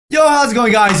Yo, how's it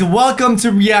going, guys? Welcome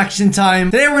to reaction time.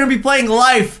 Today we're gonna be playing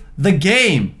Life, the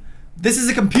game. This is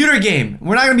a computer game.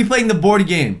 We're not gonna be playing the board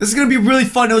game. This is gonna be really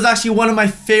fun. It was actually one of my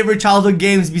favorite childhood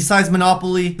games besides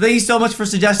Monopoly. Thank you so much for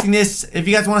suggesting this. If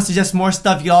you guys want to suggest more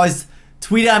stuff, you can always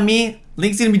tweet at me.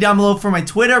 Link's gonna be down below for my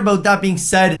Twitter. About that being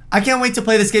said, I can't wait to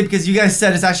play this game because you guys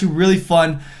said it's actually really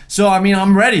fun. So, I mean,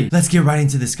 I'm ready. Let's get right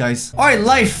into this, guys. All right,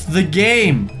 Life, the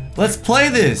game. Let's play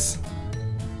this.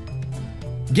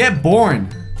 Get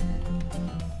born.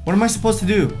 What am I supposed to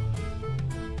do?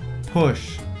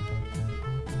 Push.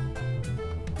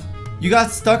 You got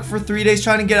stuck for 3 days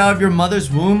trying to get out of your mother's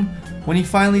womb. When you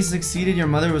finally succeeded, your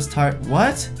mother was tired.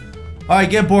 What? Alright,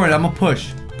 get bored. I'm gonna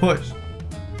push. Push.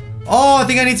 Oh, I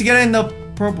think I need to get in the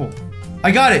purple.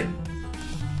 I got it.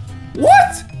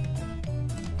 What?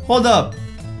 Hold up.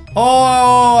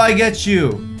 Oh, I get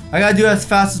you. I gotta do it as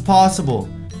fast as possible.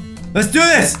 Let's do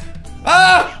this.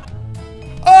 Ah!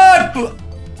 Ah!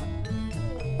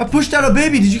 I pushed out a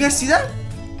baby. Did you guys see that?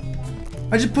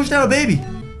 I just pushed out a baby.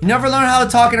 You never learn how to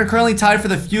talk and are currently tied for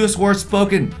the fewest words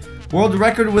spoken. World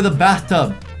record with a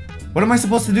bathtub. What am I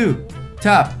supposed to do?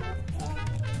 Tap.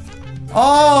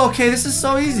 Oh, okay. This is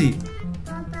so easy.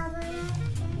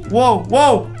 Whoa,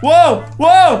 whoa, whoa,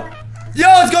 whoa. Yo,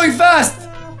 it's going fast.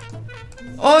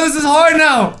 Oh, this is hard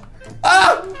now.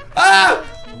 Ah, ah.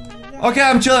 Okay,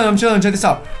 I'm chilling. Check this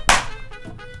out.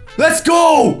 Let's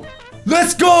go.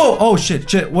 Let's go! Oh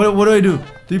shit, what do I do?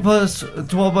 3 plus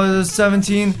 12 plus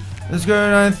 17. Let's go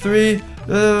 9, 3,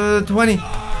 20.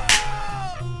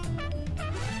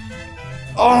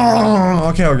 Oh,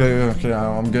 okay. I'm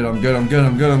good.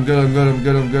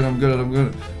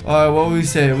 Alright, what we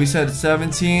say? We said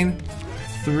 17,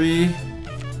 3,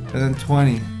 and then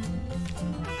 20.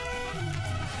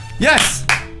 Yes!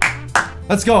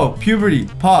 Let's go. Puberty.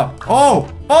 Pop. Oh!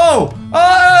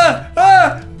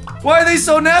 Why are they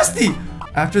so nasty?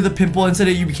 After the pimple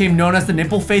incident, you became known as the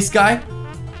nipple face guy?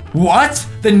 What?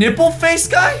 The nipple face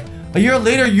guy? A year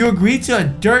later, you agreed to a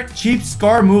dirt cheap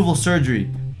scar removal surgery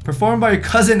performed by your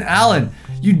cousin Alan.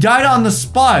 You died on the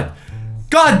spot.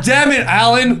 God damn it,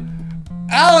 Alan!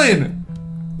 Alan!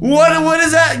 What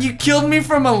is that? You killed me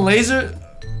from a laser?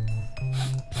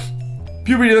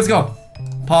 Puberty, let's go.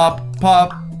 Pop.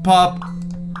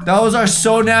 Those are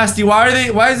so nasty. Why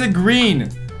is it green?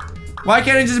 Why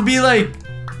can't it just be like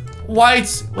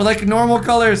white with like normal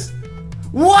colors?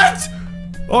 What?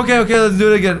 Okay, let's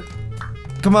do it again.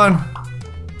 Come on.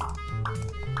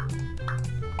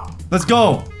 Let's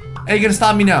go. Ain't gonna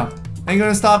stop me now.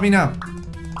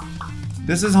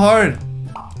 This is hard.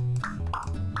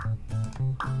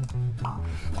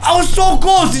 I was so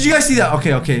close. Did you guys see that?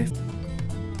 Okay.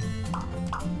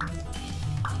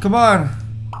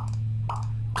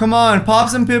 Come on, pop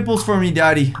some pimples for me,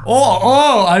 daddy.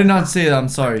 Oh, I did not say that. I'm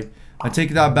sorry. I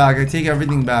take that back. I take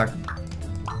everything back.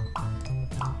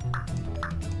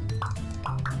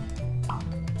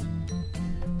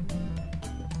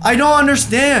 I don't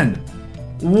understand.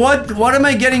 What am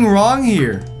I getting wrong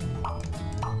here?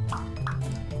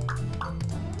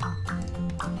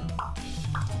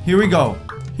 Here we go.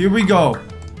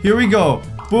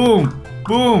 Boom.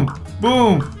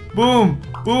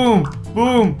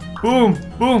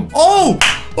 Oh!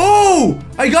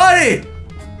 I got it!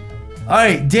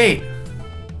 Alright, date.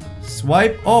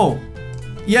 Swipe. Oh.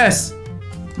 Yes.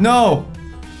 No.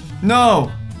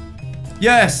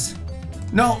 Yes.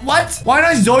 No. What? Why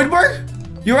not Zoidberg?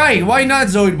 You're right. Why not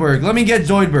Zoidberg? Let me get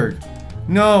Zoidberg.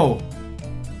 No.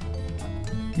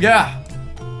 Yeah.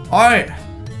 Alright.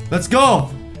 Let's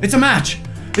go. It's a match.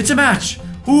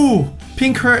 Ooh.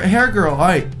 Pink hair girl.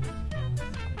 Alright.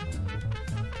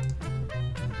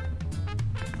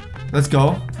 Let's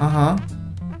go.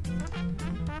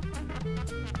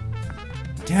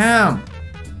 Damn.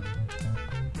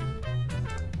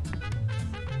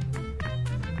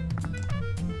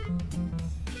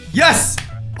 Yes!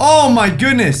 Oh my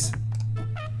goodness.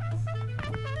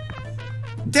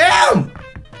 Damn!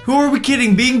 Who are we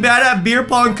kidding? Being bad at beer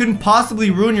pong couldn't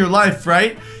possibly ruin your life,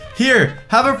 right? Here,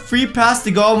 have a free pass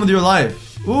to go on with your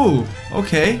life. Ooh,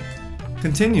 okay.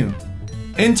 Continue.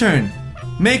 Intern.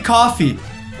 Make coffee.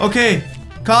 Okay,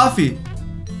 coffee.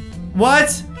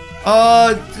 What?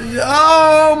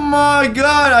 Oh my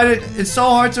god, it's so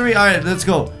hard to read. Alright, let's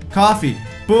go. Coffee.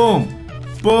 Boom.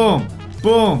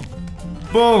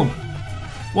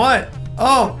 What?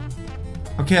 Oh.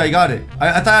 Okay, I got it.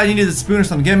 I thought I needed a spoon or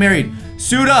something. Get married.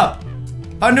 Suit up.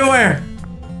 Underwear.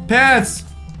 Pants.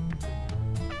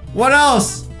 What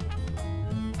else?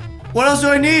 What else do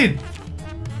I need?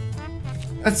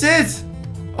 That's it.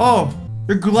 Oh.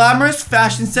 Your glamorous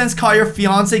fashion sense caught your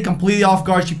fiance completely off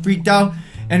guard. She freaked out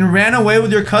and ran away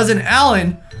with your cousin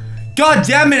Alan. God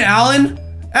damn it, Alan!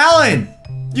 Alan!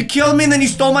 You killed me and then you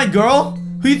stole my girl?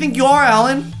 Who do you think you are,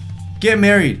 Alan? Get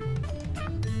married.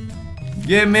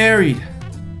 Get married.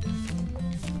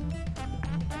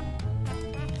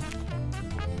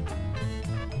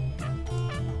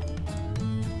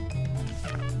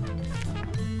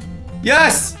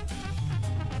 Yes!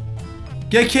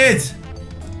 Get kids.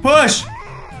 Push.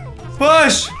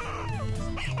 Push.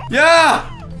 Yeah!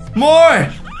 More!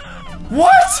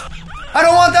 What? I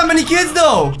don't want that many kids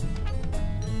though!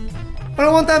 I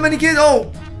don't want that many kids.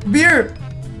 Oh! Beer!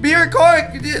 Beer,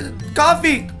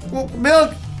 coffee!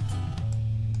 Milk!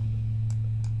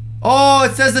 Oh,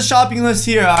 it says the shopping list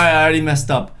here. I already messed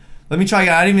up. Let me try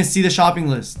again. I didn't even see the shopping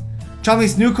list. Shopping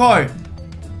list, new car.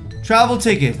 Travel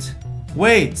ticket.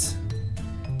 Wait.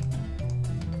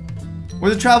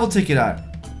 Where's the travel ticket at?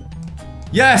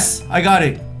 Yes! I got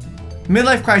it.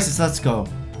 Midlife crisis, let's go.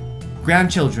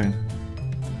 Grandchildren.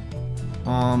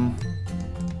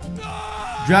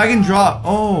 Drag and drop.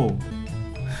 Oh.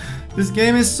 This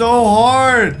game is so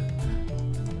hard.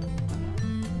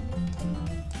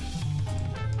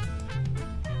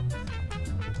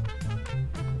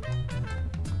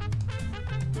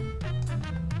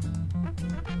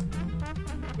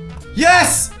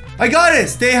 Yes! I got it!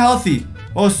 Stay healthy.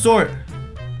 Oh, sort.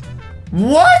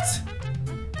 What?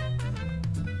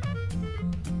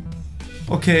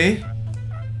 Okay.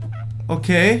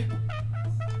 Okay.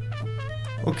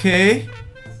 Okay.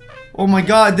 Oh my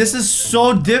god, this is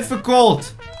so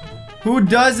difficult. Who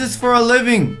does this for a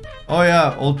living? Oh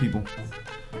yeah, old people.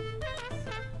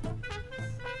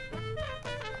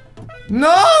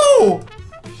 No!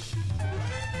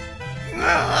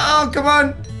 Oh, come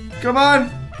on. Come on.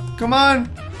 Come on.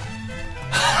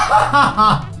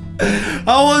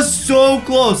 I was so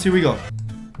close. Here we go.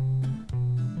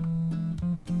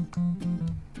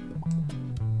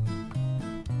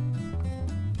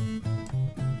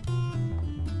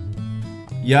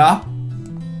 Yeah.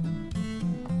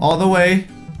 All the way.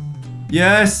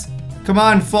 Yes. Come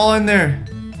on, fall in there.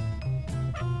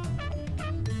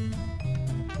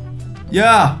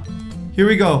 Yeah. Here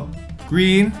we go.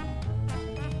 Green.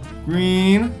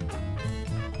 Green.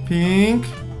 Pink.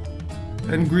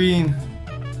 And green.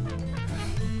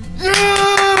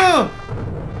 Yeah!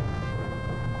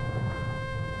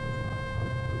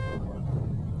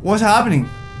 What's happening?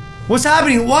 What's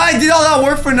happening? Why did all that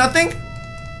work for nothing?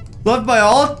 Left by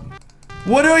all?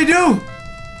 What do I do?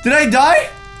 Did I die?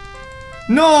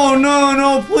 No, no,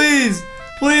 no, please.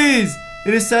 Please.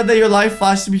 It is said that your life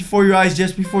flashes before your eyes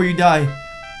just before you die.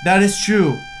 That is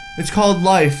true. It's called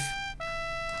life.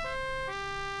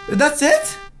 That's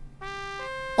it?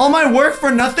 All my work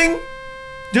for nothing?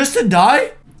 Just to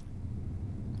die?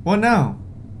 What now?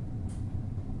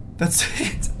 That's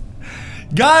it.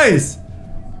 Guys,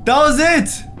 that was it.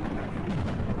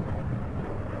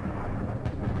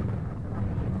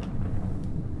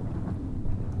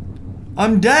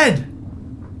 I'm dead.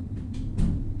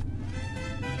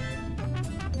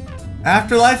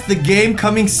 Afterlife, the game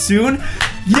coming soon.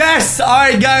 Yes!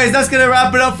 Alright guys, that's gonna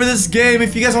wrap it up for this game.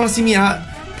 If you guys want to see me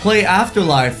play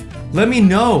Afterlife, let me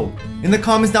know in the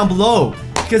comments down below.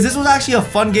 Because this was actually a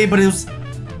fun game, but it was...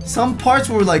 some parts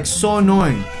were like so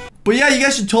annoying. But yeah, you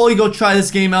guys should totally go try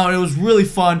this game out. It was really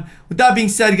fun. With that being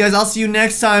said, guys, I'll see you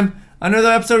next time.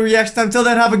 Another episode of Reaction Time. Till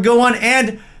then, have a good one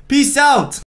and peace out.